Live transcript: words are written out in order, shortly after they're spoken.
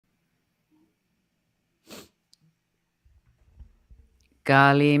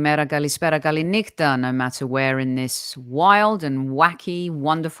Kalimera, kalispera, kalinikta, no matter where in this wild and wacky,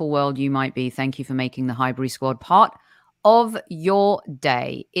 wonderful world you might be. Thank you for making the Highbury Squad part of your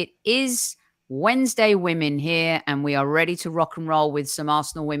day. It is Wednesday Women here, and we are ready to rock and roll with some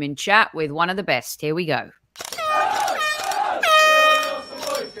Arsenal women chat with one of the best. Here we go.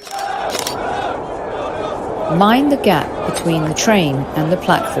 Mind the gap between the train and the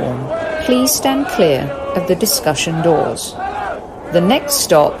platform. Please stand clear of the discussion doors. The next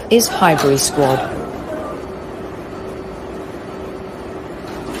stop is Highbury Squad.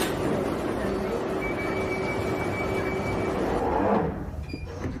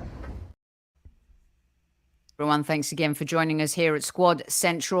 Everyone, thanks again for joining us here at Squad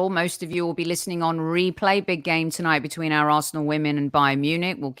Central. Most of you will be listening on replay. Big game tonight between our Arsenal women and Bayern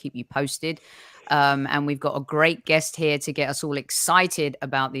Munich. We'll keep you posted. And we've got a great guest here to get us all excited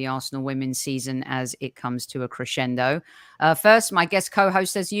about the Arsenal women's season as it comes to a crescendo. First, my guest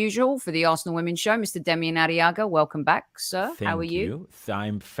co-host as usual for the Arsenal Women's Show, Mr. Demian Arriaga. Welcome back, sir. How are you?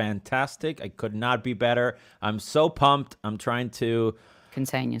 I'm fantastic. I could not be better. I'm so pumped. I'm trying to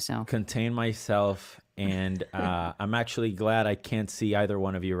contain myself. And I'm actually glad I can't see either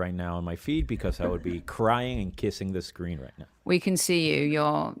one of you right now on my feed, because I would be crying and kissing the screen right now. We can see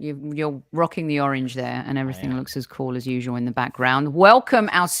you. You're rocking the orange there, and everything looks as cool as usual in the background. Welcome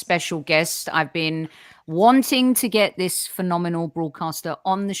our special guest. I've been wanting to get this phenomenal broadcaster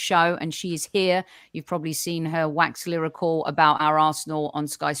on the show, and she is here. You've probably seen her wax lyrical about our Arsenal on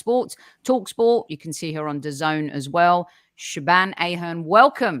Sky Sports, TalkSport. You can see her on DAZN as well. Shebahn Aherne,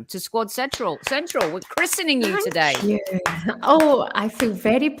 welcome to Squad Central. We're christening you today. Thank you. Oh, I feel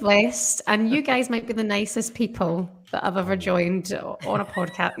very blessed. And you guys might be the nicest people that I've ever joined on a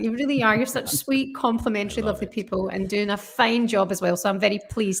podcast. You really are. You're such sweet, complimentary, lovely people, and doing a fine job as well. So I'm very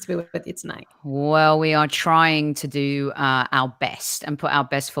pleased to be with you tonight. Well, we are trying to do our best and put our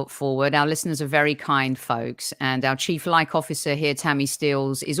best foot forward. Our listeners are very kind folks. And our Chief Like Officer here, Tammy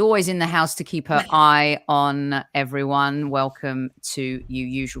Steels, is always in the house to keep her eye on everyone. Welcome to you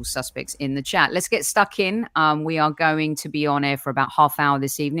usual suspects in the chat. Let's get stuck in. We are going to be on air for about half hour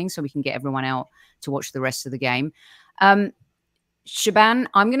this evening, so we can get everyone out to watch the rest of the game. Shebahn,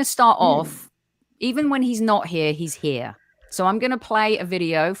 I'm going to start off. Even when he's not here, he's here. So I'm going to play a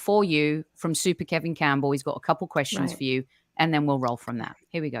video for you from Super Kevin Campbell. He's got a couple questions for you, and then we'll roll from that.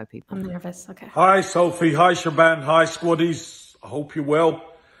 Here we go, people. I'm nervous. Okay. Hi, Sophie. Hi, Shebahn. Hi, Squaddies. I hope you're well.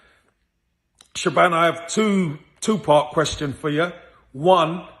 Shebahn, I have two-part question for you.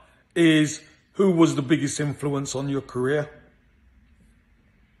 One is, who was the biggest influence on your career?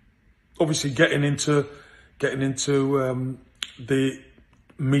 Obviously, getting into the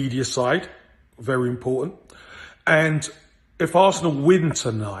media side, very important. And if Arsenal win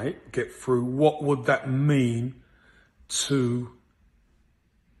tonight, get through, what would that mean to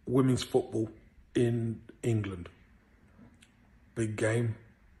women's football in England? Big game.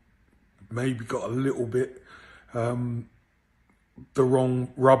 Maybe got a little bit the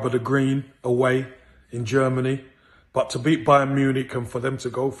wrong rub of the green away in Germany. But to beat Bayern Munich and for them to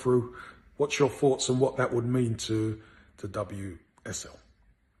go through, what's your thoughts on what that would mean to the WSL?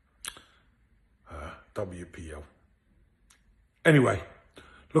 WPL. Anyway,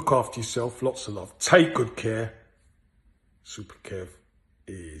 look after yourself. Lots of love. Take good care. Super Kev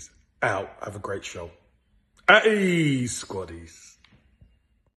is out. Have a great show. At ease, Squaddies.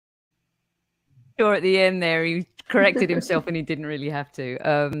 Sure, at the end there, he corrected himself and he didn't really have to.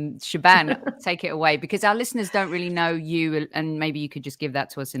 Shebahn, take it away, because our listeners don't really know you, and maybe you could just give that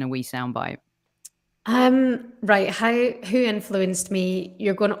to us in a wee soundbite. Right. Who influenced me?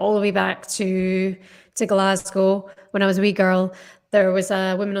 You're going all the way back to Glasgow. When I was a wee girl, there was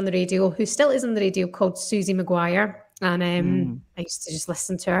a woman on the radio who still is on the radio called Susie Maguire. And I used to just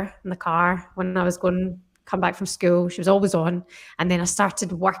listen to her in the car when I was come back from school. She was always on. And then I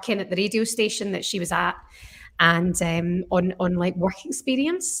started working at the radio station that she was at, and on like work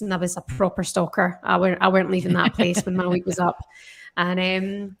experience. And I was a proper stalker. I weren't leaving that place when my week was up.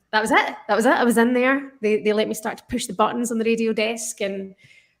 And that was it. I was in there. They let me start to push the buttons on the radio desk, and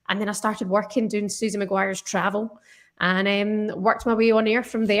then I started working doing Susie Maguire's travel, and worked my way on air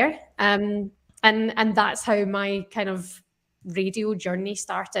from there. And that's how my kind of radio journey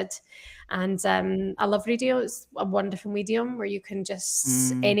started. And I love radio. It's a wonderful medium where you can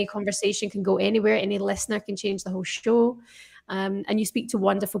just any conversation can go anywhere. Any listener can change the whole show. And you speak to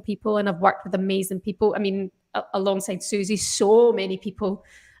wonderful people, and I've worked with amazing people. I mean, alongside Susie, so many people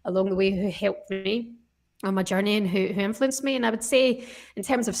along the way who helped me on my journey and who influenced me. And I would say in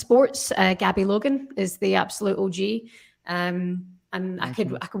terms of sports, Gabby Logan is the absolute OG. and I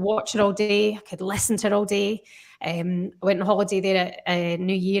could watch it all day. I could listen to it all day. I went on holiday there at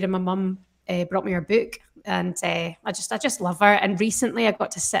New Year, and my mum brought me her book, and I just love her. And recently, I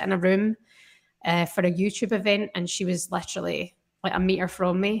got to sit in a room for a YouTube event, and she was literally like a meter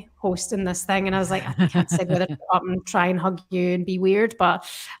from me hosting this thing, and I was like, I can't decide whether to up and try and hug you and be weird, but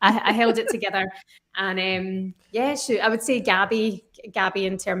I held it together. And I would say Gabby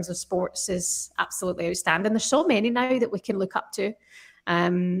in terms of sports is absolutely outstanding. There's so many now that we can look up to,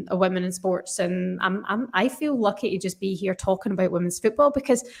 a women in sports, and I feel lucky to just be here talking about women's football,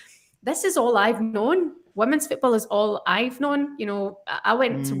 because this is all I've known. Women's football is all I've known. You know, I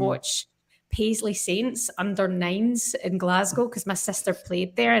went to watch Paisley Saints under nines in Glasgow because my sister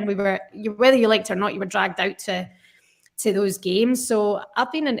played there, and whether you liked it or not, you were dragged out to those games. So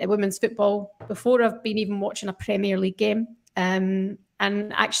I've been into women's football before I've been even watching a Premier League game, and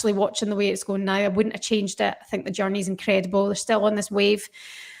actually watching the way it's going now, I wouldn't have changed it. I think the journey's incredible. They're still on this wave,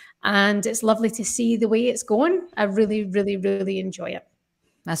 and it's lovely to see the way it's going. I really, really, really enjoy it.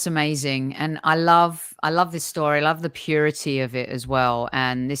 That's amazing. And I love this story. I love the purity of it as well.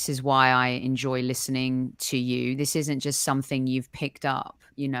 And this is why I enjoy listening to you. This isn't just something you've picked up,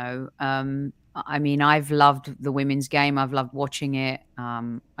 you know. I mean, I've loved the women's game. I've loved watching it.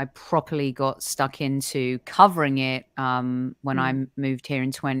 I properly got stuck into covering it when I moved here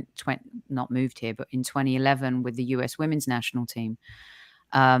in not moved here, but in 2011 with the US women's national team.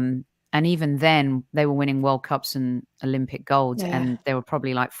 And even then, they were winning World Cups and Olympic golds. Yeah. And there were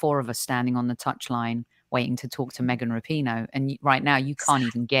probably like 4 of us standing on the touchline waiting to talk to Megan Rapinoe. And right now, you can't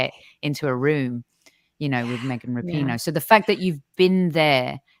even get into a room, you know, with Megan Rapinoe. Yeah. So the fact that you've been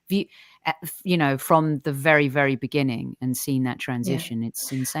there, you know, from the very, very beginning and seen that transition,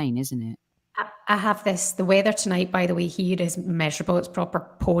 it's insane, isn't it? I have this, the weather tonight, by the way, here is miserable. It's proper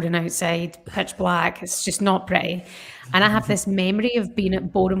pouring outside, pitch black. It's just not pretty. And I have this memory of being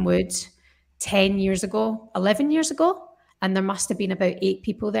at Boreham Wood 11 years ago, and there must have been about 8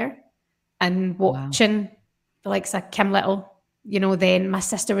 people there. And watching the likes of Kim Little, you know, then my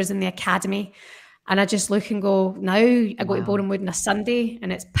sister was in the academy. And I just look and go, now I go to Boreham Wood on a Sunday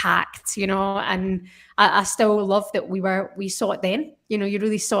and it's packed, you know, and I still love that we saw it then, you know, you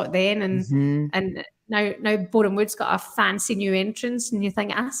really saw it then. And and now Boreham Wood's got a fancy new entrance and you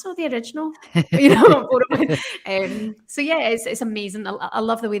think, I saw the original, you know, Boreham Wood. So yeah, it's amazing. I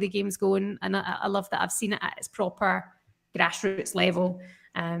love the way the game's going, and I love that I've seen it at its proper grassroots level.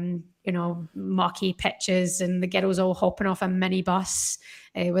 You know, mucky pitches and the girls all hopping off a minibus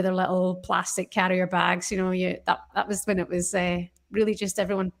with their little plastic carrier bags. You know, that was when it was really just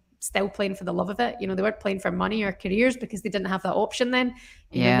everyone still playing for the love of it. You know, they weren't playing for money or careers because they didn't have that option then.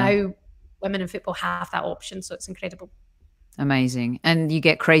 You know, now women in football have that option, so it's incredible. Amazing. And you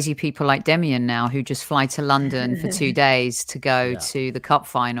get crazy people like Demian now who just fly to London for 2 days to go to the cup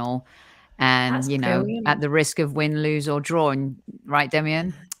final. And, that's, you know, brilliant. At the risk of win, lose or draw. Right,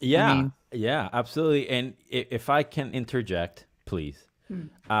 Demian? Yeah, yeah, absolutely. And if I can interject, please.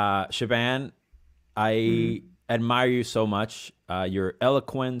 Shebahn, I admire you so much. Your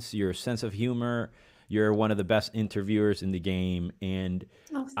eloquence, your sense of humor. You're one of the best interviewers in the game. And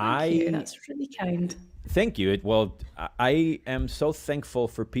thank you. That's really kind. Thank you. Well, I am so thankful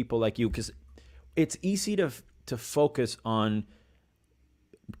for people like you, because it's easy to focus on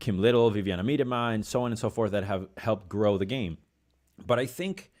Kim Little, Viviana Miedema, and so on and so forth that have helped grow the game. But I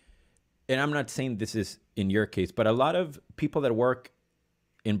think, and I'm not saying this is in your case, but a lot of people that work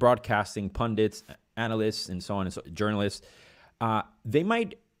in broadcasting, pundits, analysts, and so on and so journalists, they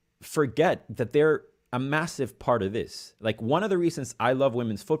might forget that they're a massive part of this. Like, one of the reasons I love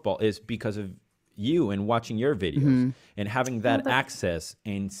women's football is because of you and watching your videos and having that access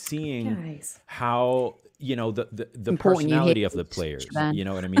and seeing how, you know, the personality of the players. Shebahn. You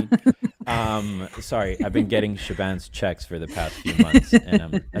know what I mean? Sorry, I've been getting Shebahn's checks for the past few months, and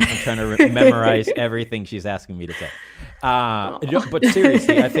I'm trying to memorize everything she's asking me to say. But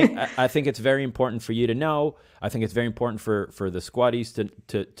seriously, I think it's very important for you to know. I think it's very important for the squaddies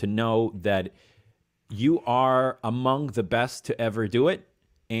to know that you are among the best to ever do it.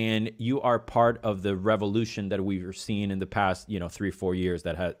 And you are part of the revolution that we've seen in the past, 3-4 years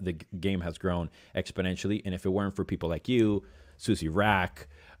that the game has grown exponentially. And if it weren't for people like you, Susie Rack,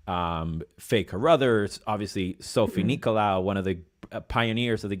 Faye Carruthers, obviously Sophie Nicolau, one of the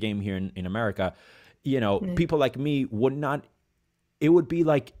pioneers of the game here in America, people like me it would be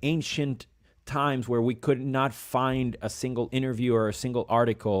like ancient times where we could not find a single interview or a single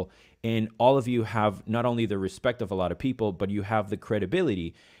article. And all of you have not only the respect of a lot of people, but you have the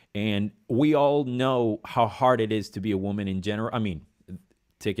credibility. And we all know how hard it is to be a woman in general. I mean,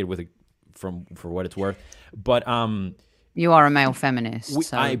 take it for what it's worth. But You are a male feminist.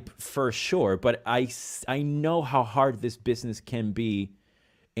 So. I for sure, but I know how hard this business can be.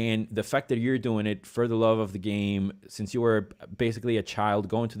 And the fact that you're doing it for the love of the game, since you were basically a child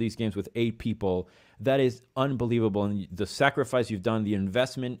going to these games with 8 people, that is unbelievable. And the sacrifice you've done, the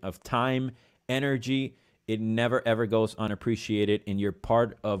investment of time, energy, it never, ever goes unappreciated. And you're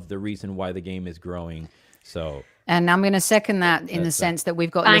part of the reason why the game is growing. So... And I'm going to second that in the sense that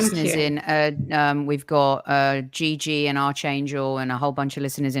we've got listeners in. We've got Gigi and Archangel and a whole bunch of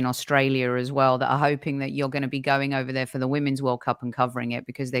listeners in Australia as well that are hoping that you're going to be going over there for the Women's World Cup and covering it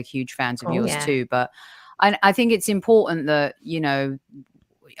because they're huge fans of yours too. But I think it's important that, you know,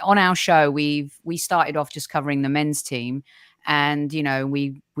 on our show, we started off just covering the men's team. And, you know,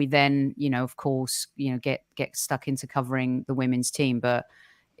 we then, you know, of course, you know, get stuck into covering the women's team. But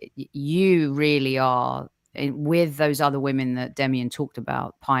you really are, with those other women that Demian talked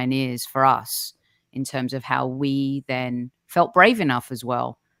about, pioneers for us in terms of how we then felt brave enough as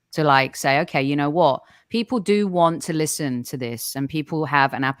well to like say, okay, you know what? People do want to listen to this and people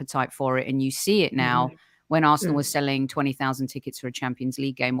have an appetite for it. And you see it now when Arsenal was selling 20,000 tickets for a Champions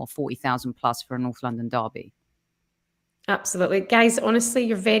League game or 40,000 plus for a North London derby. Absolutely. Guys, honestly,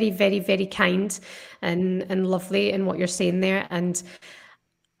 you're very, very, very kind and lovely in what you're saying there. And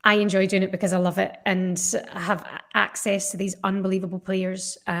I enjoy doing it because I love it and I have access to these unbelievable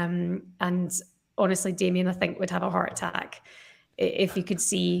players. And honestly, Damien, I think would have a heart attack if you could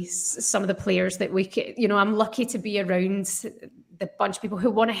see some of the players that we could, you know, I'm lucky to be around the bunch of people who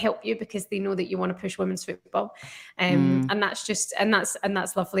want to help you because they know that you want to push women's football. And that's just, and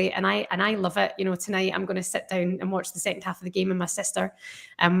that's lovely. And I love it. You know, tonight I'm going to sit down and watch the second half of the game with my sister.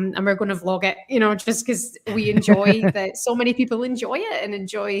 And we're going to vlog it, you know, just because we enjoy that. So many people enjoy it and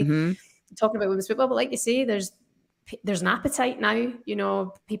enjoy talking about women's football. But like you say, there's an appetite now, you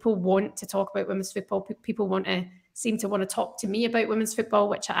know, people want to talk about women's football. People seem to want to talk to me about women's football,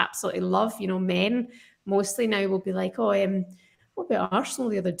 which I absolutely love. You know, men mostly now will be like, oh, what about Arsenal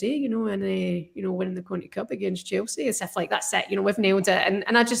the other day, you know, and, you know, winning the Conti Cup against Chelsea, as if like, that's it, you know, we've nailed it.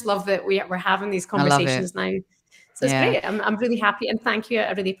 And I just love that we're having these conversations now. So it's great. I'm really happy. And thank you.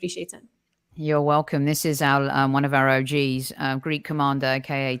 I really appreciate it. You're welcome. This is our one of our OGs, Greek Commander,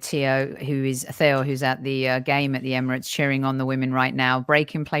 aka Theo, who's at the game at the Emirates, cheering on the women right now.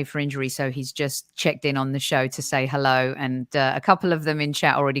 Breaking play for injury, so he's just checked in on the show to say hello. And a couple of them in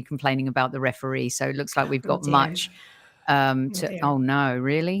chat already complaining about the referee. So it looks like we've got much. Oh no,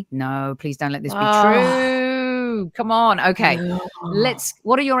 really? No, please don't let this be true. Come on. Okay,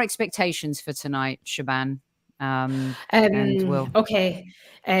 what are your expectations for tonight, Shebahn? Okay.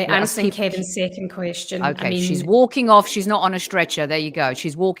 Answering Kevin's second question. Okay, I mean, she's walking off. She's not on a stretcher. There you go.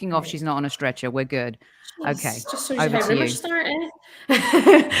 She's walking off. She's not on a stretcher. We're good. Okay, just shows you how rumors start.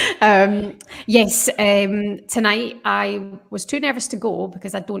 Yes. Tonight I was too nervous to go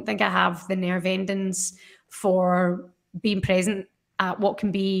because I don't think I have the nerve endings for being present at what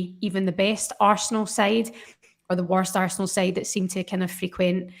can be even the best Arsenal side or the worst Arsenal side that seem to kind of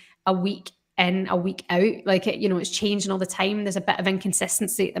frequent a week in, a week out. Like, you know, it's changing all the time. There's a bit of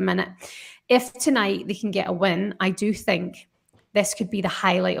inconsistency at the minute. If tonight they can get a win, I do think this could be the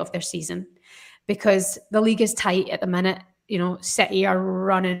highlight of their season because the league is tight at the minute. You know, City are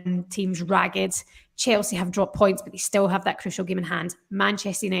running teams ragged. Chelsea have dropped points, but they still have that crucial game in hand.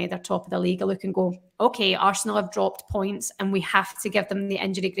 Manchester United are top of the league. I look and go, okay, Arsenal have dropped points and we have to give them the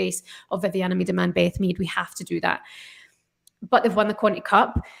injury grace of Viviana Miedema and Beth Mead. We have to do that. But they've won the Conti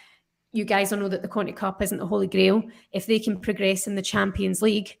Cup. You guys all know that the Conti Cup isn't the Holy Grail. If they can progress in the Champions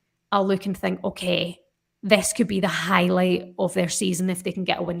League, I'll look and think, okay, this could be the highlight of their season if they can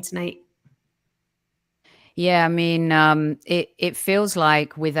get a win tonight. Yeah, I mean, it feels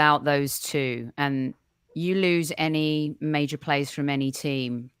like without those two, and you lose any major players from any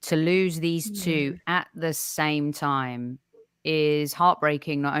team, to lose these two at the same time is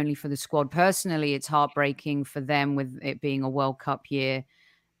heartbreaking, not only for the squad. Personally, it's heartbreaking for them with it being a World Cup year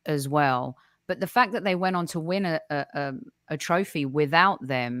as well. But the fact that they went on to win a trophy without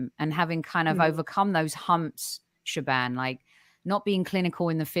them and having kind of overcome those humps, Shebahn, like not being clinical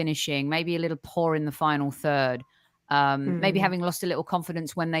in the finishing, maybe a little poor in the final third, maybe having lost a little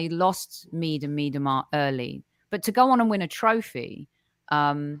confidence when they lost Mead and Miedema early. But to go on and win a trophy,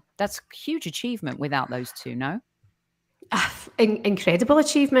 that's a huge achievement without those two, no? Incredible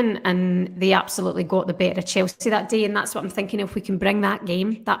achievement, and they absolutely got the better of Chelsea that day. And that's what I'm thinking. If we can bring that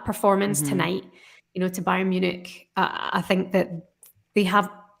game, that performance tonight, you know, to Bayern Munich, I think that they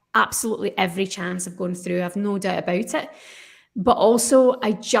have absolutely every chance of going through. I have no doubt about it. But also,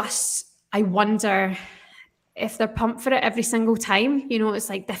 I wonder if they're pumped for it every single time. You know, it's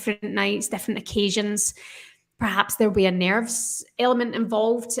like different nights, different occasions. perhaps there'll be a nerves element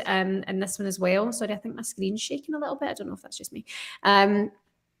involved in this one as well. Sorry, I think my screen's shaking a little bit. I don't know if that's just me.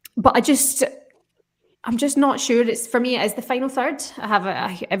 But I'm just not sure. It's for me, it is the final third.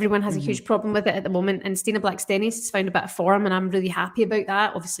 Everyone has a huge problem with it at the moment, and Stina Blackstenius has found a bit of form, and I'm really happy about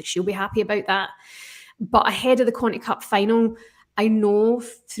that. Obviously, she'll be happy about that. But ahead of the Conti Cup final, I know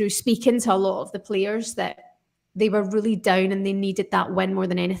through speaking to a lot of the players that they were really down and they needed that win more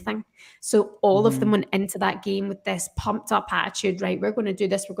than anything. So all of them went into that game with this pumped up attitude, right? We're going to do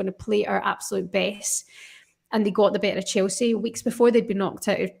this. We're going to play our absolute best. And they got the better of Chelsea. Weeks before, they'd been knocked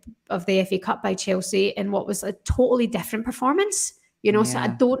out of the FA Cup by Chelsea in what was a totally different performance. So I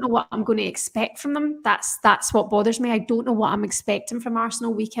don't know what I'm going to expect from them. That's what bothers me. I don't know what I'm expecting from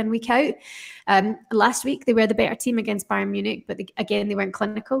Arsenal week in, week out. Last week, they were the better team against Bayern Munich, but again, they weren't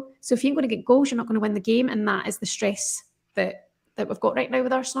clinical. So if you ain't going to get goals, you're not going to win the game, and that is the stress that we've got right now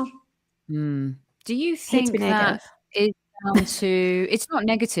with Arsenal. Do you think that it's down to, it's not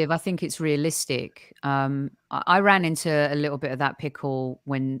negative, I think it's realistic. I ran into a little bit of that pickle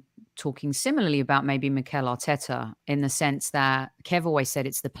when talking similarly about maybe Mikel Arteta, in the sense that Kev always said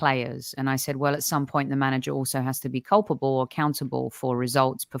it's the players. And I said, well, at some point the manager also has to be culpable or accountable for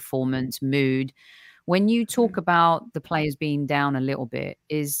results, performance, mood. When you talk about the players being down a little bit,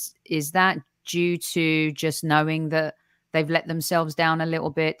 is that due to just knowing that they've let themselves down a little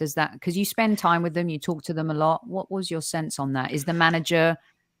bit? Does that, because you spend time with them, you talk to them a lot. What was your sense on that? Is the manager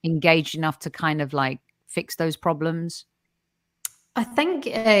engaged enough to kind of like fix those problems? I think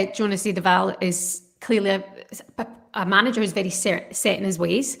Jonas Eidevall is clearly a manager who's very set in his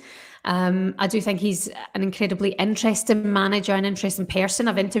ways. I do think he's an incredibly interesting manager, an interesting person.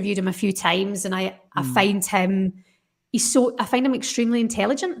 I've interviewed him a few times, and I find him extremely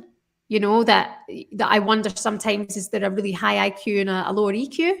intelligent. That I wonder sometimes, is there a really high IQ and a lower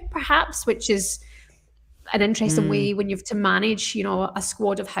EQ, perhaps, which is an interesting way when you have to manage, a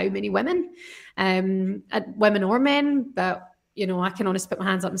squad of how many women, women or men. But I can honestly put my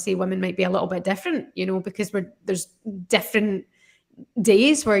hands up and say women might be a little bit different, because there's different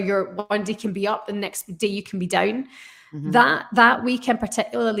days where one day can be up, the next day you can be down. That weekend,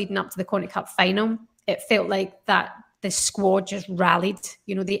 particularly leading up to the Conti Cup final, it felt like that the squad just rallied.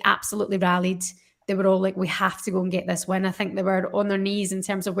 They absolutely rallied. They were all like, we have to go and get this win. I think they were on their knees in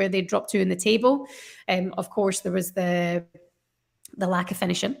terms of where they dropped to in the table. Of course, there was the lack of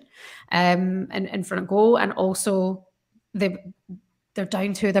finishing in front of goal, and also they're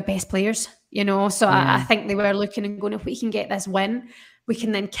down to their best players, So I think they were looking and going, if we can get this win, we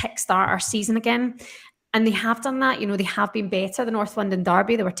can then kickstart our season again. And they have done that. They have been better. The North London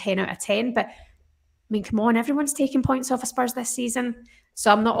derby, they were 10 out of 10. But, I mean, come on, everyone's taking points off of Spurs this season.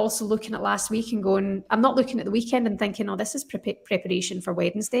 So I'm not also looking at last week and going, I'm not looking at the weekend and thinking, oh, this is preparation for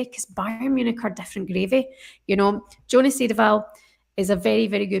Wednesday, because Bayern Munich are different gravy. Jonas Eidevall is a very,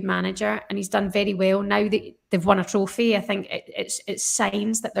 very good manager, and he's done very well. Now that they've won a trophy, I think it's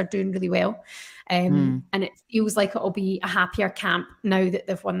signs that they're doing really well. And it feels like it'll be a happier camp now that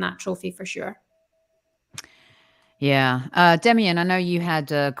they've won that trophy for sure. Yeah. Demian, I know you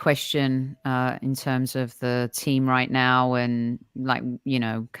had a question in terms of the team right now, and like,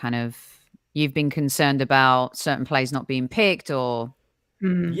 kind of you've been concerned about certain players not being picked or...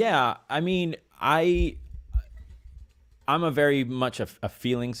 Yeah, I mean, I'm a very much a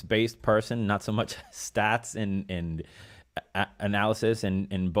feelings-based person, not so much stats and analysis,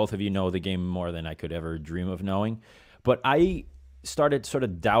 and both of you know the game more than I could ever dream of knowing. But I started sort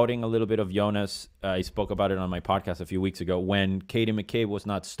of doubting a little bit of Jonas. I spoke about it on my podcast a few weeks ago when Katie McCabe was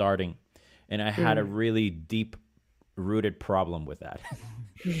not starting, and I had a really deep-rooted problem with that.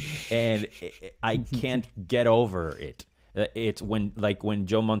 And I can't get over it. It's when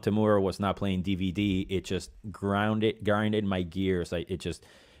Joe Montemurro was not playing DVD, it just grinded my gears.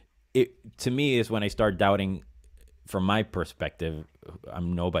 It to me is when I start doubting, from my perspective,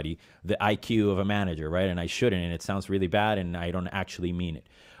 I'm nobody, the IQ of a manager, right? And I shouldn't, and it sounds really bad, and I don't actually mean it.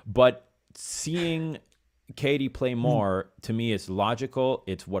 But seeing Katie play more, to me, is logical.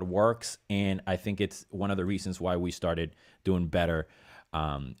 It's what works, and I think it's one of the reasons why we started doing better.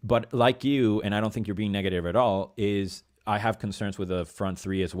 But like you, and I don't think you're being negative at all, is I have concerns with the front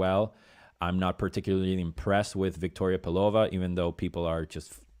three as well. I'm not particularly impressed with Victoria Pelova, even though people are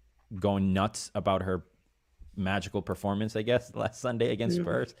just going nuts about her magical performance, I guess, last Sunday against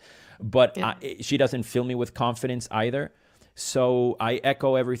Spurs. But she doesn't fill me with confidence either. So I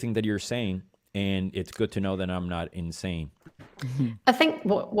echo everything that you're saying, and it's good to know that I'm not insane. I think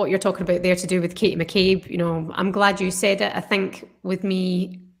what you're talking about there to do with Katie McCabe, I'm glad you said it. I think with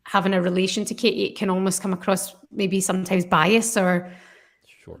me having a relation to Katie, it can almost come across maybe sometimes bias or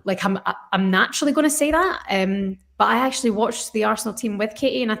Sure. Like I'm naturally going to say that. But I actually watched the Arsenal team with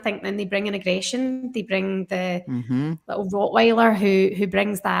Katie, and I think then they bring in aggression. They bring the little Rottweiler who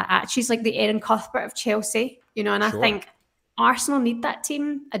brings that. She's like the Erin Cuthbert of Chelsea, and I think Arsenal need that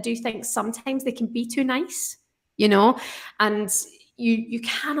team. I do think sometimes they can be too nice, and you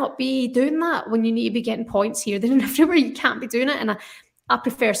cannot be doing that when you need to be getting points here, there, and everywhere. You can't be doing it. And I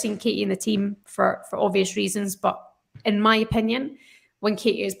prefer seeing Katie in the team for obvious reasons. But in my opinion, when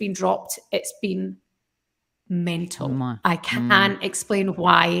Katie has been dropped, it's been mental. I can't explain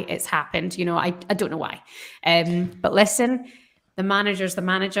why it's happened. I don't know why. But listen, the manager's the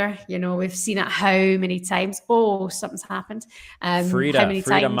manager. We've seen it how many times. Oh, something's happened.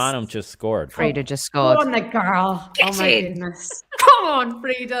 Frida Manum just scored. Frida just scored. Go on, the girl. Oh my goodness. Come on,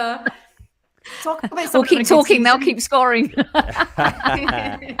 Frida. Talk about we'll keep talking. They'll keep scoring.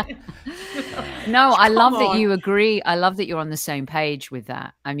 No, I love that you agree. I love that you're on the same page with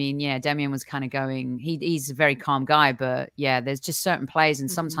that. I mean, yeah, Demian was kind of going. He's a very calm guy, but yeah, there's just certain plays, and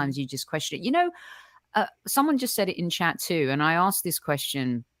sometimes you just question it. Someone just said it in chat too, and I asked this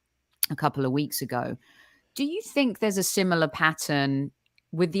question a couple of weeks ago. Do you think there's a similar pattern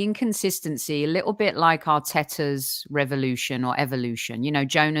with the inconsistency, a little bit like Arteta's revolution or evolution?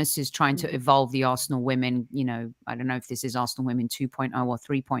 Jonas is trying to evolve the Arsenal women. I don't know if this is Arsenal women 2.0 or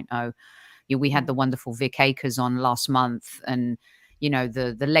 3.0. We had the wonderful Vic Akers on last month, and,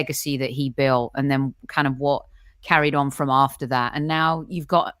 the legacy that he built, and then kind of what carried on from after that. And now you've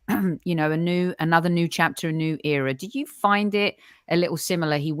got, another new chapter, a new era. Did you find it a little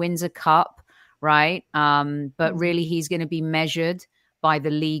similar? He wins a cup, right? But really he's going to be measured by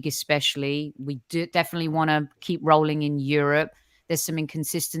the league, especially. We definitely want to keep rolling in Europe. There's some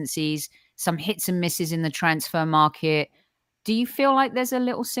inconsistencies, some hits and misses in the transfer market. Do you feel like there's a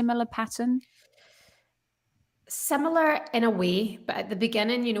little similar pattern? Similar in a way, but at the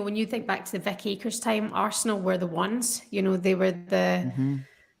beginning, when you think back to the Vic Akers time, Arsenal were the ones. They were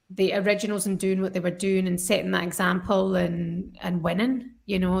the originals in doing what they were doing and setting that example and winning.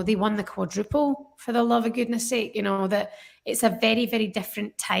 They won the quadruple, for the love of goodness sake. That it's a very, very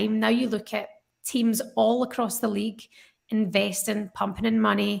different time. Now you look at teams all across the league investing, pumping in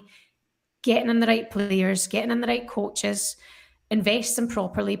money, getting in the right players, getting in the right coaches, investing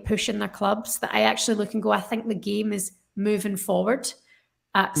properly, pushing their clubs, that I actually look and go, I think the game is moving forward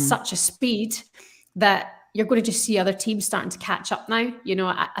at such a speed that you're going to just see other teams starting to catch up now.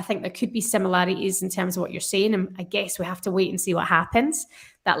 I think there could be similarities in terms of what you're saying, and I guess we have to wait and see what happens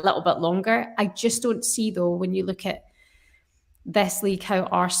that little bit longer. I just don't see, though, when you look at this league, how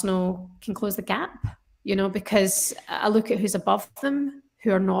Arsenal can close the gap, because I look at who's above them,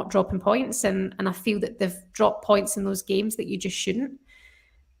 who are not dropping points. And I feel that they've dropped points in those games that you just shouldn't.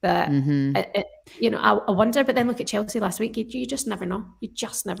 That, I wonder, but then look at Chelsea last week. You just never know. You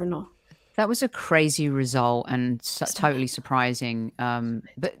just never know. That was a crazy result and totally surprising.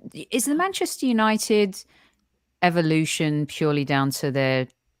 But is the Manchester United evolution purely down to their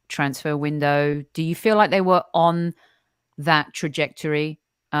transfer window? Do you feel like they were on that trajectory,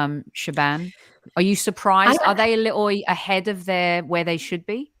 Shebahn? Are you surprised? Are they a little ahead of where they should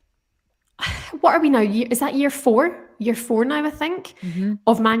be? What are we now? Is that year 4? Year 4 now, I think,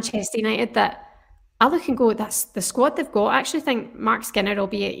 of Manchester United. That I look and go, that's the squad they've got. I actually think Mark Skinner,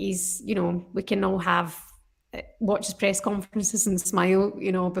 albeit he's, we can all watch his press conferences and smile,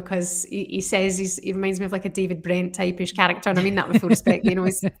 because he says he reminds me of like a David Brent type-ish character. And I mean that with full respect,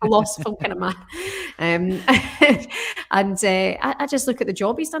 he's a philosophical kind of man. I just look at the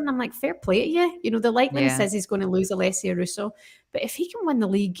job he's done and I'm like, fair play to you. The likeliness says he's going to lose Alessia Russo. But if he can win the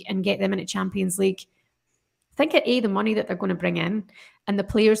league and get them into Champions League, think of the money that they're going to bring in and the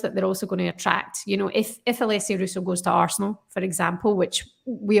players that they're also going to attract. If Alessia Russo goes to Arsenal, for example, which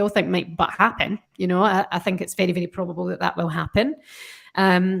we all think might but happen, I think it's very, very probable that will happen.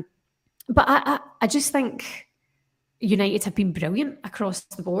 But I just think United have been brilliant across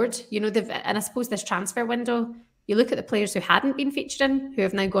the board. And I suppose this transfer window, you look at the players who hadn't been featured in, who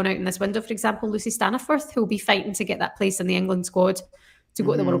have now gone out in this window, for example, Lucy Staniforth, who will be fighting to get that place in the England squad to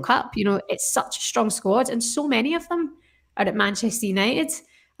go to the World Cup. It's such a strong squad, and so many of them are at Manchester United.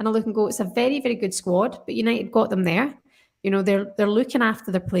 And I look and go, it's a very, very good squad, but United got them there. They're looking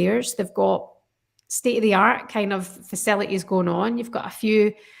after their players. They've got state-of-the-art kind of facilities going on. You've got a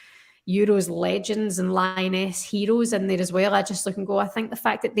few Euros legends and Lioness heroes in there as well. I just look and go, I think the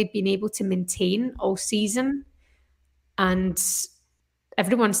fact that they've been able to maintain all season and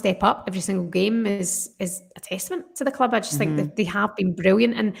everyone step up every single game is a testament to the club. I just think that they have been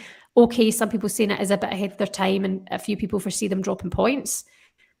brilliant. And okay, some people saying it is a bit ahead of their time and a few people foresee them dropping points.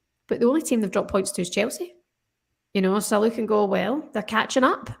 But the only team they've dropped points to is Chelsea. So I look and go, well, they're catching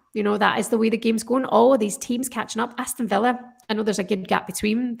up. That is the way the game's going. All of these teams catching up. Aston Villa, I know there's a good gap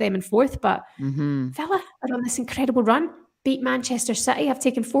between them and fourth, but Villa are on this incredible run. Beat Manchester City, have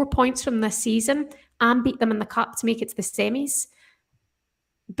taken 4 points from this season and beat them in the cup to make it to the semis.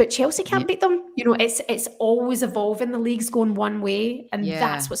 But Chelsea can't beat them. It's always evolving. The league's going one way, and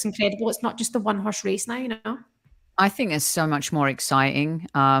that's what's incredible. It's not just the one-horse race now, I think it's so much more exciting.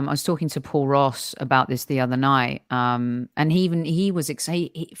 I was talking to Paul Ross about this the other night, and he was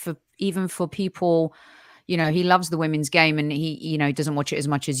excited for people. He loves the women's game, and he doesn't watch it as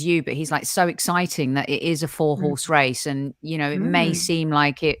much as you, but he's like so exciting that it is a 4-horse race, and it may seem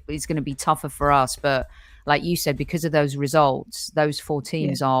like it's going to be tougher for us, but like you said, because of those results, those 4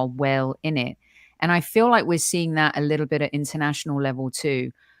 teams are well in it, and I feel like we're seeing that a little bit at international level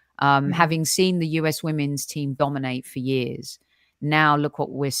too. Having seen the US women's team dominate for years, now look what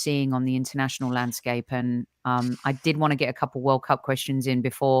we're seeing on the international landscape. And I did want to get a couple World Cup questions in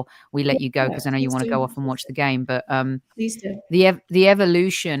before we let you go, because I know you want to go off and watch the game. But please do. The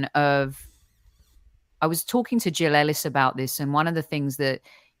evolution of, I was talking to Jill Ellis about this, and one of the things that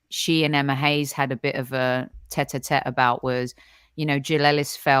she and Emma Hayes had a bit of a tete-a-tete about was, Emma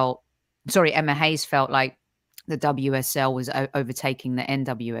Hayes felt like the WSL was overtaking the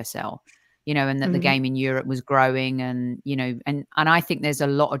NWSL, and that the game in Europe was growing, and I think there's a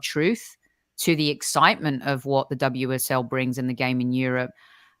lot of truth to the excitement of what the WSL brings in the game in Europe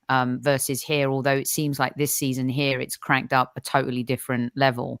versus here, although it seems like this season here it's cranked up a totally different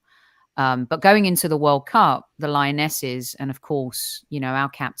level. But going into the World Cup, the Lionesses, and of course, our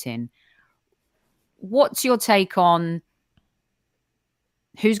captain, what's your take on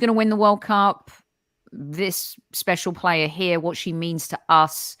who's going to win the World Cup? This special player here, what she means to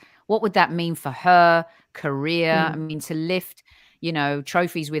us, what would that mean for her career? I mean, to lift,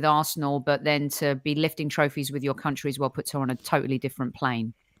 trophies with Arsenal, but then to be lifting trophies with your country as well puts her on a totally different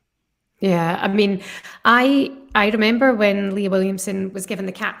plane. Yeah, I mean, I remember when Leah Williamson was given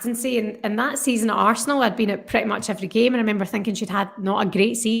the captaincy, and that season at Arsenal, I'd been at pretty much every game, and I remember thinking she'd had not a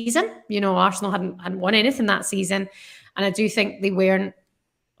great season. Arsenal hadn't won anything that season, and I do think they weren't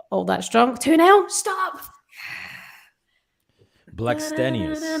all that strong. 2-0, stop.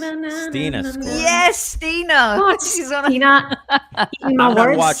 Blackstenius. Stina scored. Yes, Stina. Oh, Stina. I'm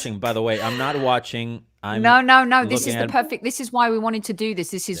not watching, by the way. I'm not watching. No. This is the perfect. This is why we wanted to do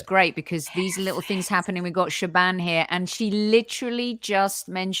this. This is great because these little things happening. We got Shebahn here, and she literally just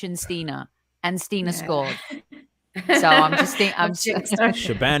mentioned Stina, and Stina scored. So I'm just thinking.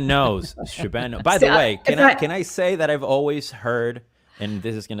 Shebahn knows. Shebahn. By the way, can I say that I've always heard, and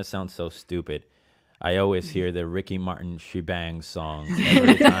this is gonna sound so stupid, I always hear the Ricky Martin Shebang song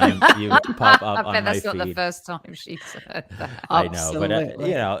every time you pop up on my feed. That's not the first time she's heard that. I know, but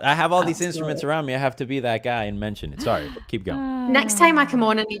I have all these instruments around me. I have to be that guy and mention it. Sorry, keep going. Next time I come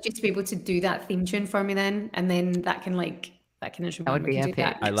on, I need you to be able to do that theme tune for me then, and then that can instrument. That would be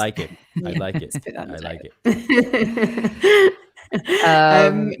epic. I like it. I like it.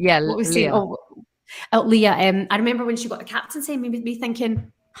 What was Leah? Leah. I remember when she got the captaincy, me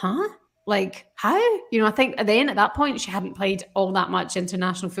thinking, huh? Like, how? I think then at that point, she hadn't played all that much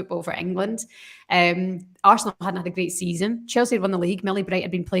international football for England. Arsenal hadn't had a great season. Chelsea had won the league. Millie Bright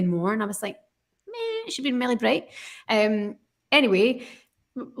had been playing more. And I was like, meh, it should be Millie Bright. Anyway,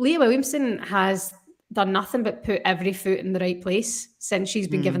 Leah Williamson has done nothing but put every foot in the right place since she's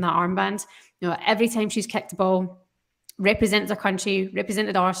been given that armband. Every time she's kicked the ball, represented her country,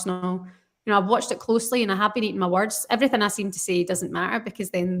 represented Arsenal. I've watched it closely and I have been eating my words. Everything I seem to say doesn't matter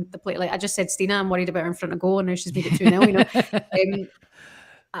because then the play, like I just said, Stina, I'm worried about her in front of goal and now she's made it 2-0,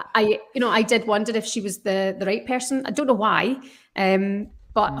 I did wonder if she was the right person. I don't know why.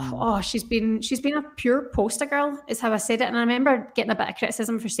 But she's been a pure poster girl, is how I said it. And I remember getting a bit of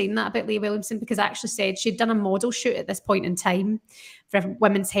criticism for saying that about Leah Williamson because I actually said she'd done a model shoot at this point in time for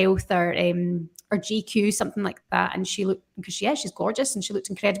Women's Health or GQ, something like that. And she looked, because she's gorgeous and she looked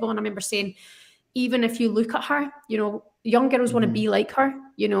incredible. And I remember saying, even if you look at her, young girls want to be like her,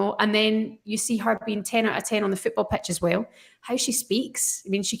 and then you see her being 10 out of 10 on the football pitch as well. How she speaks. I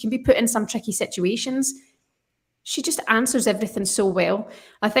mean, she can be put in some tricky situations. She just answers everything so well.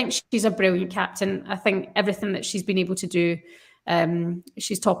 I think she's a brilliant captain. I think everything that she's been able to do,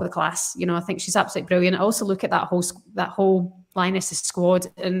 she's top of the class. I think she's absolutely brilliant. I also look at that whole Lionesses squad,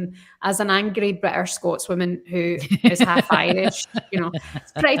 and as an angry British Scotswoman who is half Irish,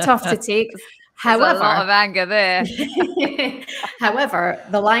 it's pretty tough to take. However, there's a lot of anger there. However,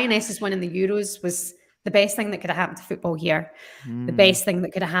 the Lionesses winning the Euros was the best thing that could have happened to football here. The best thing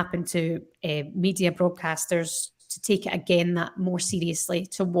that could have happened to media broadcasters to take it again that more seriously,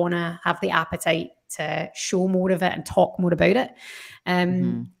 to want to have the appetite to show more of it and talk more about it.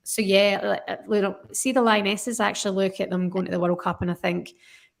 So yeah, see the Lionesses, actually look at them going to the World Cup, and I think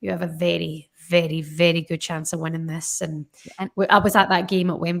you have a very, very, very good chance of winning this. And I was at that game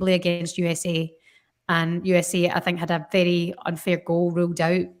at Wembley against USA, and USA, I think, had a very unfair goal ruled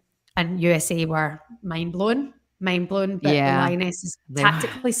out, and USA were mind blown. But the Lioness is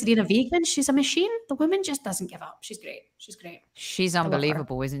tactically Serena Vegan. She's a machine. The woman just doesn't give up. She's great. She's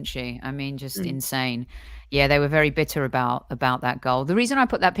unbelievable, isn't she? I mean, just insane. Yeah, they were very bitter about that goal. The reason I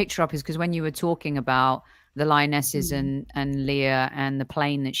put that picture up is because when you were talking about the Lionesses and Leah and the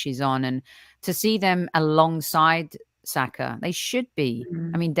plane that she's on, and to see them alongside Saka, they should be.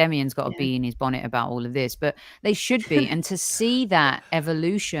 I mean, Demian's got a bee in his bonnet about all of this, but they should be. And to see that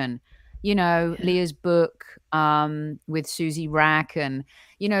evolution, you know, Leah's book with Susie Rack, and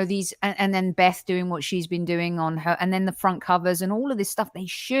you know, these, and then Beth doing what she's been doing on her, and then the front covers and all of this stuff.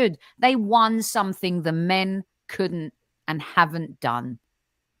 They won something the men couldn't and haven't done.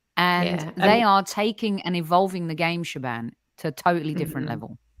 And they are taking and evolving the game, Shebahn, to a totally different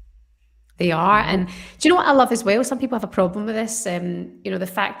level. They are. And do you know what I love as well? Some people have a problem with this. You know, the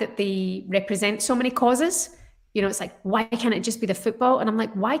fact that they represent so many causes. You know, it's like, why can't it just be the football? And I'm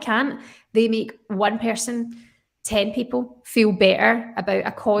like, why can't they make one person, 10 people feel better about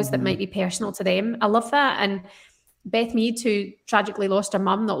a cause that might be personal to them? I love that. And Beth Mead, who tragically lost her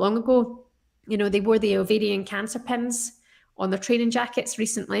mum not long ago, you know, they wore the ovarian cancer pins on their training jackets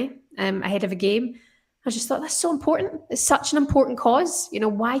recently ahead of a game. I just thought, that's so important. It's such an important cause. You know,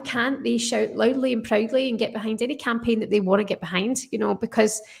 why can't they shout loudly and proudly and get behind any campaign that they want to get behind? You know,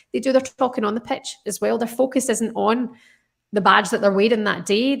 because they do their talking on the pitch as well. Their focus isn't on the badge that they're wearing that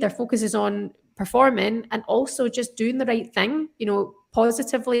day. Their focus is on performing and also just doing the right thing, you know,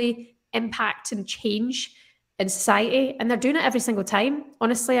 positively impact and change in society. And they're doing it every single time.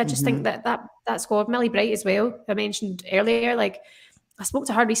 Honestly, I just think that squad, Millie Bright as well, I mentioned earlier, like, I spoke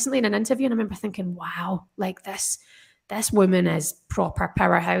to her recently in an interview, and I remember thinking, wow, like this woman is proper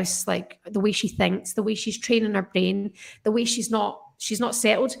powerhouse. Like the way she thinks, the way she's training her brain, the way she's not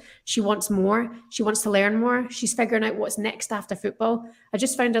settled. She wants more. She wants to learn more. She's figuring out what's next after football. I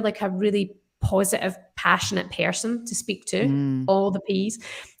just found her like a really positive, passionate person to speak to, all the P's.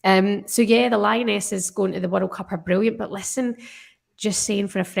 So yeah, the Lionesses going to the World Cup are brilliant, but listen, just saying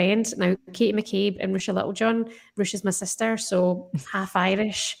for a friend. Now, Katie McCabe and Rusha Littlejohn. Rusha's my sister, so half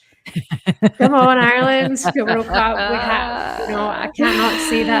Irish. Come on, Ireland. The World Cup. I cannot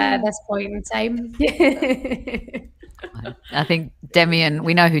say that at this point in time. I think Demian,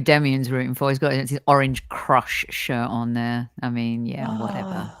 we know who Demian's rooting for. He's got his orange Crush shirt on there. I mean,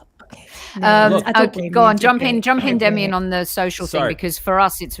 whatever. Okay. Go on, jump in, Demian, on the social thing, because for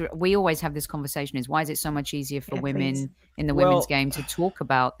us, we always have this conversation: is why is it so much easier for women in the women's game to talk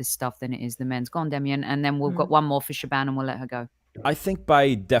about this stuff than it is the men's? Go on, Demian, and then we've got one more for Shebahn, and we'll let her go. I think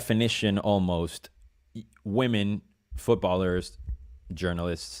by definition, almost, women, footballers,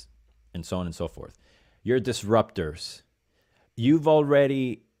 journalists, and so on and so forth, you're disruptors. You've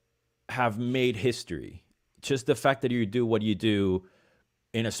already have made history. Just the fact that you do what you do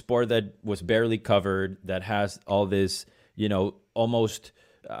in a sport that was barely covered, that has all this, you know, almost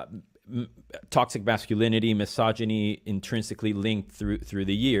toxic masculinity, misogyny intrinsically linked through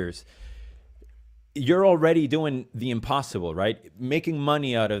the years. You're already doing the impossible, right? Making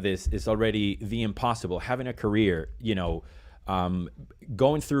money out of this is already the impossible. Having a career, you know,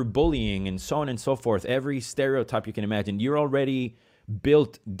 going through bullying and so on and so forth, every stereotype you can imagine, you're already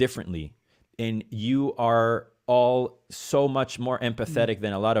built differently. And you are all so much more empathetic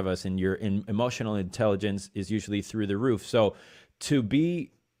than a lot of us, and your emotional intelligence is usually through the roof. So to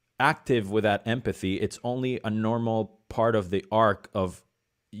be active with that empathy, it's only a normal part of the arc of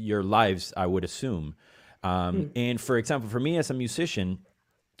your lives, I would assume. And for example, for me as a musician,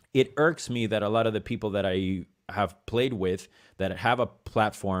 it irks me that a lot of the people that I have played with that have a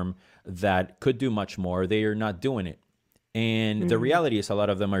platform that could do much more, they are not doing it. And the reality is a lot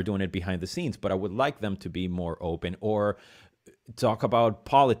of them are doing it behind the scenes, but I would like them to be more open or talk about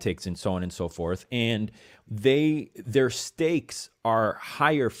politics and so on and so forth. And their stakes are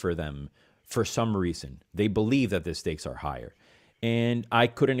higher for them for some reason. They believe that the stakes are higher. And I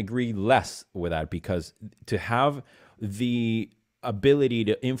couldn't agree less with that, because to have the ability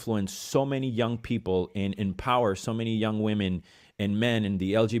to influence so many young people and empower so many young women and men in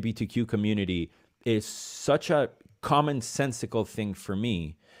the LGBTQ community is such a commonsensical thing for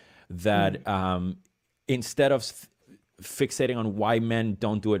me that instead of fixating on why men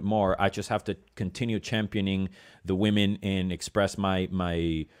don't do it more, I just have to continue championing the women and express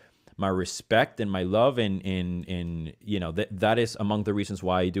my my respect and my love, and you know, that is among the reasons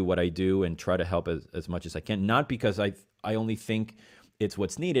why I do what I do and try to help as much as I can. Not because I only think it's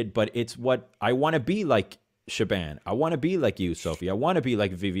what's needed, but it's what I want to be like. Shebahn, I want to be like you, Sophie. I want to be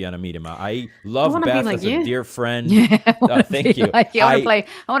like Viviana Miedema. I love Beth as a dear friend. Yeah, thank you. Like you. I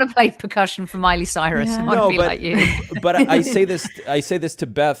want to play percussion for Miley Cyrus. Yeah. I want to be like you. But I say this to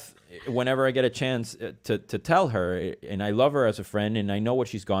Beth whenever I get a chance to tell her, and I love her as a friend, and I know what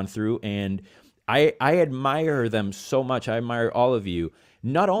she's gone through, and I admire them so much. I admire all of you,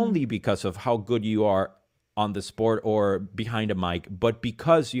 not only because of how good you are on the sport or behind a mic, but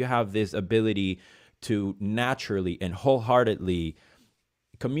because you have this ability to naturally and wholeheartedly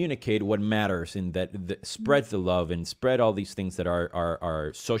communicate what matters, and that spread the love and spread all these things that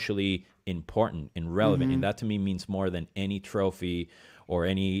are socially important and relevant. And that to me means more than any trophy or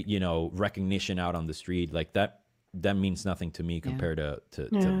any, you know, recognition out on the street. Like that means nothing to me compared to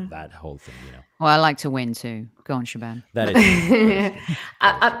that whole thing, you know. Well, I like to win too. Go on, Shebahn. That is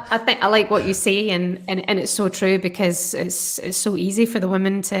I think I like what you say, and it's so true, because it's so easy for the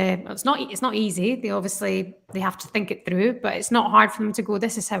women to. It's not easy. They have to think it through, but it's not hard for them to go,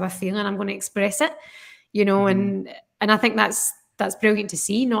 this is how I feel, and I'm going to express it, you know. And I think that's brilliant to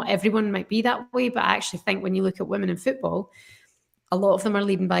see. Not everyone might be that way, but I actually think when you look at women in football, a lot of them are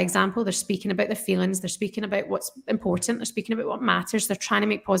leading by example. They're speaking about their feelings. They're speaking about what's important. They're speaking about what matters. They're trying to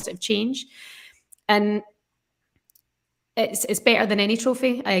make positive change. And it's better than any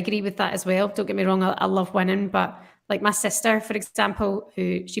trophy. I agree with that as well. Don't get me wrong. I love winning. But like my sister, for example,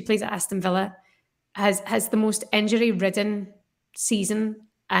 who she plays at Aston Villa, has the most injury-ridden season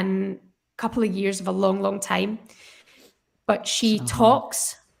in a couple of years of a long, long time. But she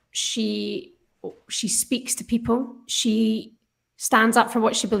talks. She speaks to people. She stands up for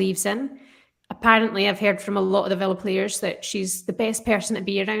what she believes in. Apparently, I've heard from a lot of the Villa players that she's the best person to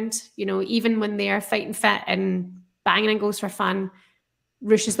be around. You know, even when they are fighting fit and banging in goals for fun,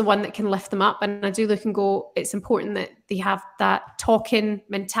 Rush is the one that can lift them up. And I do look and go, it's important that they have that talking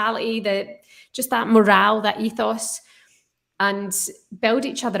mentality, that morale, that ethos, and build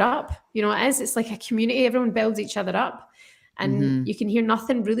each other up. You know, it's like a community. Everyone builds each other up. And you can hear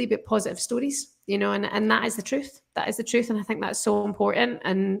nothing really but positive stories, you know, and that is the truth. That is the truth. And I think that's so important.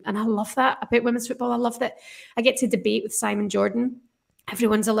 And I love that about women's football. I love that I get to debate with Simon Jordan.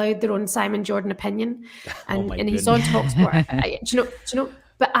 Everyone's allowed their own Simon Jordan opinion. And, and he's on TalkSport. Do you know,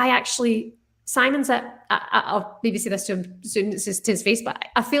 but I actually, Simon's I'll maybe say this to him soon, it's to his face, but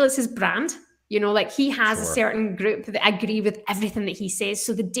I feel it's his brand. You know, like he has a certain group that agree with everything that he says.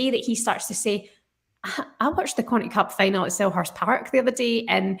 So the day that he starts to say, I watched the Conti Cup final at Selhurst Park the other day,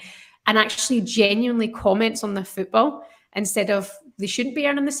 and actually genuinely comments on the football instead of they shouldn't be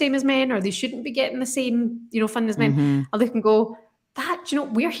earning the same as men, or they shouldn't be getting the same, you know, fund as men. I look and go, that, you know,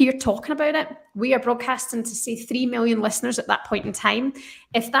 we're here talking about it. We are broadcasting to say 3 million listeners at that point in time.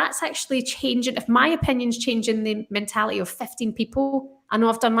 If that's actually changing, if my opinion's changing the mentality of 15 people, I know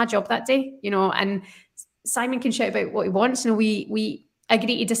I've done my job that day, you know. And Simon can shout about what he wants. You know, we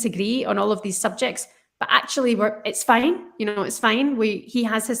agree to disagree on all of these subjects, but actually it's fine. You know, it's fine. He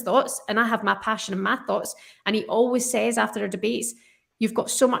has his thoughts and I have my passion and my thoughts. And he always says after our debates, you've got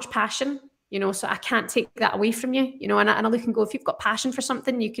so much passion, you know, so I can't take that away from you, you know. And I look and go, if you've got passion for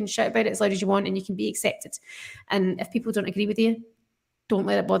something, you can shout about it as loud as you want and you can be accepted. And if people don't agree with you, don't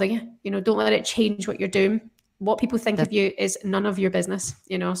let it bother you. You know, don't let it change what you're doing. What people think of you is none of your business,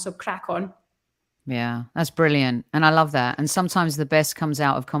 you know, so crack on. Yeah, that's brilliant. And I love that. And sometimes the best comes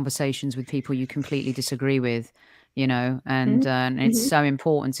out of conversations with people you completely disagree with, you know, and it's so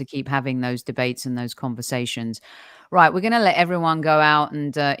important to keep having those debates and those conversations. Right, we're going to let everyone go out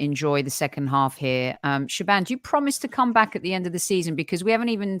and enjoy the second half here. Shebahn, do you promise to come back at the end of the season? Because we haven't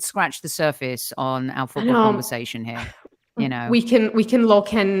even scratched the surface on our football conversation here. You know, we can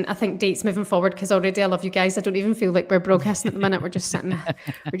lock in, I think, dates moving forward, because already I love you guys. I don't even feel like we're broadcasting at the minute. We're just sitting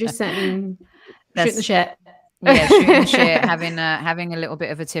shooting the shit. Yeah, shooting the shit, having a little bit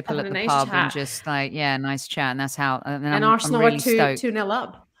of a tipple at the nice pub chat. and just like, nice chat. And that's how. And Arsenal are 2-0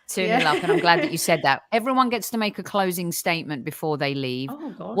 up. 2-0 up, and I'm glad that you said that. Everyone gets to make a closing statement before they leave.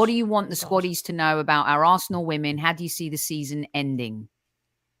 Oh, gosh. What do you want the squaddies to know about our Arsenal women? How do you see the season ending?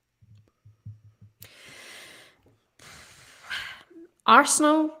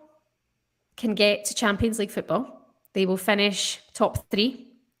 Arsenal can get to Champions League football. They will finish top 3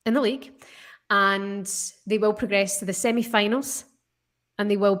 in the league, and they will progress to the semi-finals, and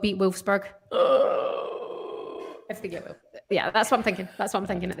they will beat Wolfsburg. If they get well. Yeah, that's what I'm thinking. That's what I'm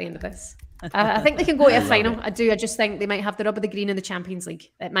thinking at the end of this. I think they can go to a final. I do. I just think they might have the rub of the green in the Champions League.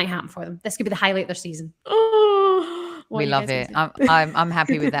 It might happen for them. This could be the highlight of their season. We love it. I'm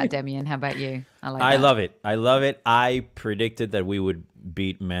happy with that, Demian. How about you? I love it. I love it. I predicted that we would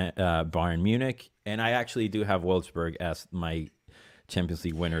beat Bayern Munich, and I actually do have Wolfsburg as my Champions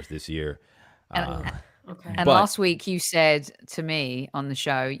League winners this year. Okay. And last week you said to me on the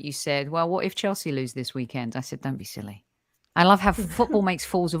show, you said, well, what if Chelsea lose this weekend? I said, don't be silly. I love how football makes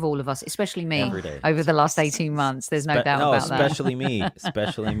fools of all of us, especially me, over the last 18 months. There's no doubt about that. Especially me.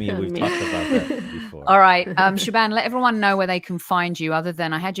 Especially me. We've talked about that before. All right. Shebahn, let everyone know where they can find you, other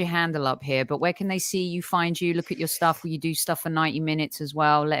than I had your handle up here, but where can they see you, find you, look at your stuff? Will you do stuff for 90 minutes as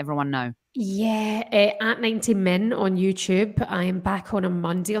well? Let everyone know. Yeah, at 90 Min on YouTube. I am back on a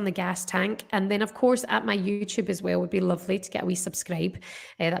Monday on the gas tank. And then, of course, at my YouTube as well would be lovely to get a wee subscribe.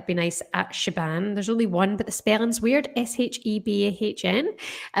 That'd be nice, at Shebahn. There's only one, but the spelling's weird, Shebahn.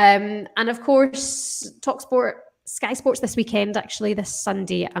 And, of course, TalkSport, Sky Sports this weekend, actually, this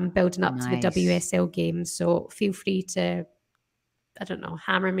Sunday. I'm building up to the WSL game. So feel free to, I don't know,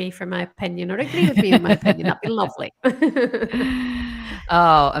 hammer me for my opinion or agree with me on my opinion. That'd be lovely.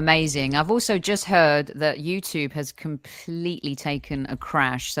 Oh, amazing. I've also just heard that YouTube has completely taken a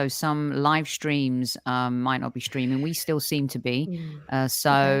crash. So some live streams might not be streaming. We still seem to be.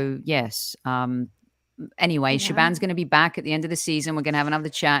 Yes. Anyway, Shebahn's going to be back at the end of the season. We're going to have another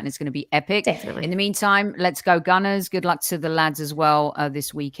chat and it's going to be epic. Definitely. In the meantime, let's go Gunners. Good luck to the lads as well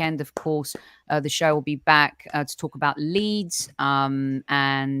this weekend. Of course, the show will be back to talk about Leeds.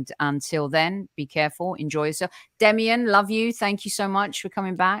 And until then, be careful. Enjoy yourself. Demian, love you. Thank you so much for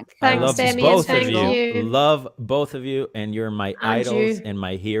coming back. Thanks, I love Demian. both Thank of you. Love both of you. And you're my idols and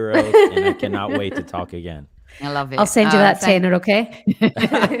my heroes. And I cannot wait to talk again. I love it. I'll send you that tenner, okay?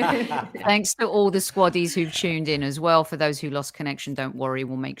 Thanks to all the squaddies who've tuned in as well. For those who lost connection, don't worry.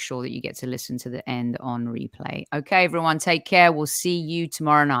 We'll make sure that you get to listen to the end on replay. Okay, everyone, take care. We'll see you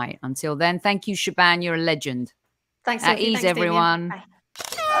tomorrow night. Until then, thank you, Shebahn. You're a legend. Thanks, At ease, everyone. Bye.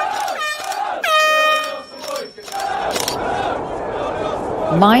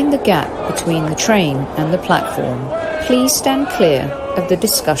 Mind the gap between the train and the platform. Please stand clear of the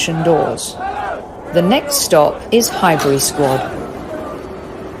discussion doors. The next stop is Highbury Squad.